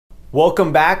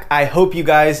Welcome back. I hope you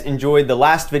guys enjoyed the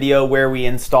last video where we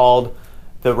installed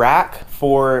the rack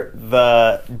for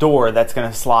the door that's going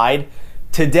to slide.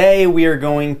 Today we are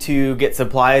going to get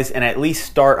supplies and at least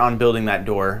start on building that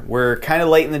door. We're kind of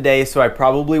late in the day, so I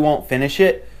probably won't finish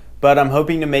it, but I'm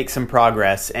hoping to make some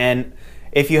progress. And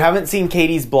if you haven't seen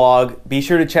Katie's blog, be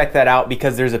sure to check that out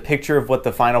because there's a picture of what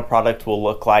the final product will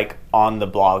look like on the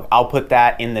blog. I'll put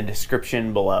that in the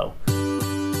description below.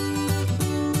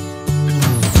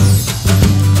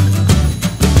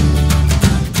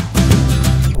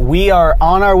 We are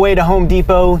on our way to Home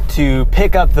Depot to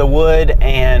pick up the wood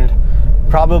and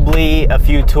probably a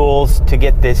few tools to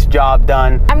get this job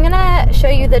done. I'm gonna show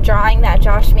you the drawing that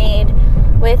Josh made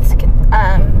with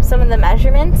some of the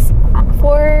measurements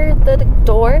for the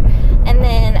door, and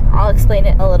then I'll explain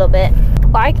it a little bit.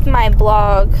 Like my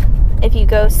blog, if you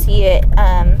go see it,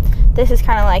 this is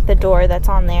kind of like the door that's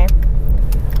on there.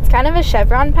 It's kind of a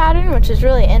chevron pattern, which is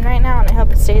really in right now, and I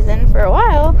hope it stays in for a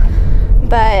while.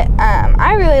 But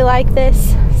I really like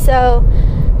this. So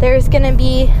there's gonna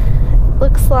be,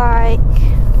 looks like,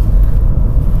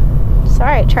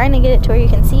 sorry, trying to get it to where you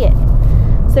can see it.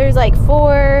 So there's like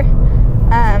 4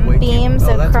 beams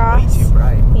across. That's way too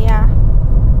bright. Yeah.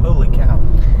 Holy cow.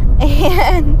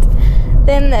 And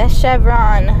then the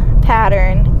chevron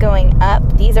pattern going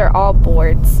up. These are all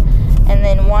boards. And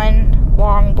then one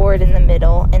long board in the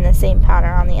middle and the same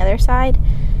pattern on the other side.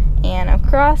 And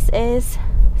across is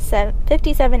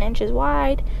 57 inches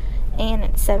wide and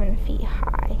it's 7 feet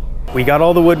high. We got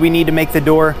all the wood we need to make the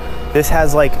door. This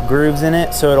has like grooves in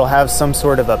it, so it'll have some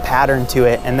sort of a pattern to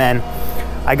it. And then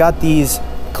I got these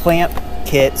clamp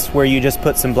kits where you just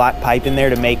put some black pipe in there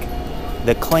to make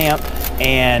the clamp,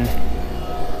 and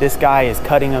this guy is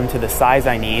cutting them to the size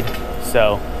I need.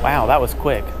 So, wow, that was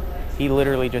quick. He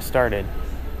literally just started.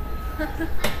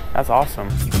 That's awesome.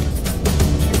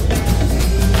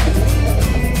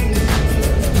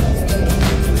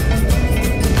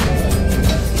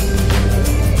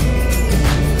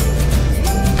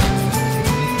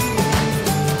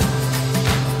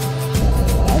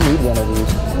 One of these.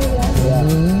 Oh, yeah.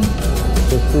 Yeah.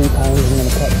 So 3 times I'm going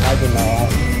to cut pipe in my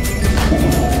life.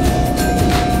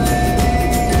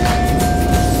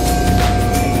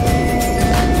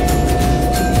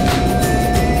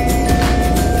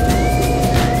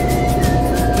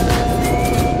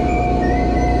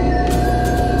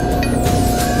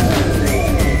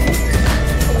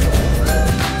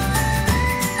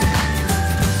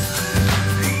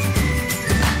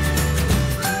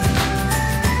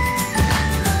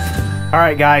 All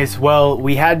right guys, well,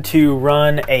 we had to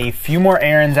run a few more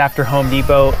errands after Home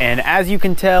Depot, and as you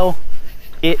can tell,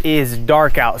 it is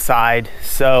dark outside.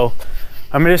 So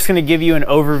I'm just gonna give you an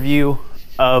overview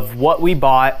of what we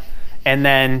bought, and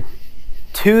then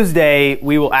Tuesday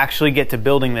we will actually get to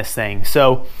building this thing.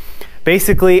 So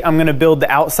basically I'm gonna build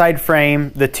the outside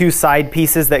frame, the 2 side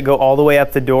pieces that go all the way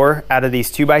up the door out of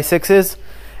these 2x6s,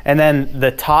 and then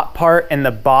the top part and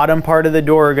the bottom part of the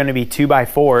door are gonna be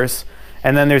 2x4s.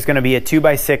 And then there's gonna be a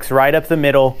 2x6 right up the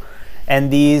middle.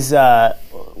 And these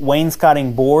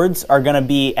wainscoting boards are gonna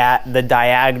be at the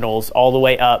diagonals all the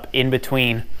way up in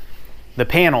between the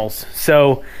panels.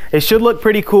 So it should look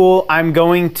pretty cool. I'm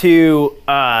going to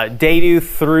dado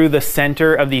through the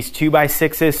center of these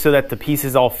 2x6s so that the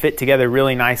pieces all fit together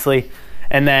really nicely.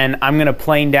 And then I'm gonna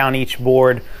plane down each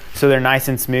board so they're nice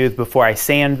and smooth before I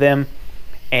sand them.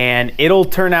 And it'll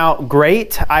turn out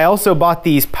great. I also bought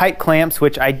these pipe clamps,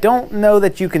 which I don't know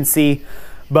that you can see,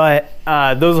 but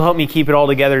those will help me keep it all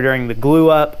together during the glue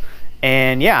up.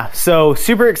 And yeah, so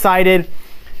super excited.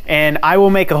 And I will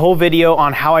make a whole video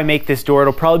on how I make this door.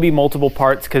 It'll probably be multiple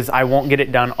parts because I won't get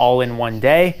it done all in one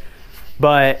day,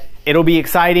 but it'll be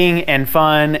exciting and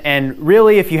fun. And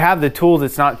really, if you have the tools,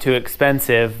 it's not too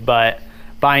expensive, but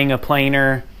buying a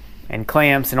planer and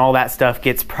clamps and all that stuff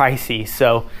gets pricey.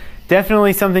 So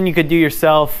definitely something you could do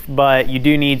yourself, but you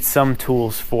do need some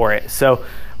tools for it. So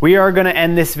we are gonna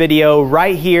end this video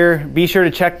right here. Be sure to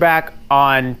check back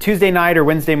on Tuesday night or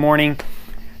Wednesday morning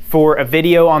for a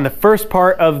video on the first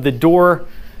part of the door,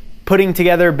 putting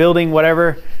together, building,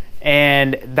 whatever,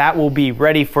 and that will be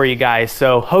ready for you guys.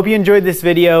 So hope you enjoyed this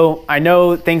video. I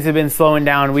know things have been slowing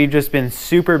down. We've just been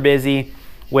super busy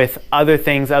with other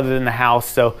things other than the house.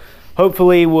 So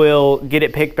hopefully we'll get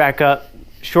it picked back up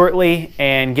shortly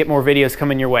and get more videos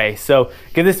coming your way. So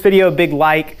give this video a big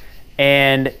like,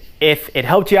 and if it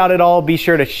helped you out at all, be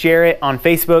sure to share it on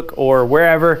Facebook or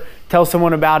wherever. Tell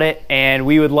someone about it, and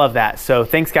we would love that. So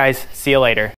thanks guys, see you later.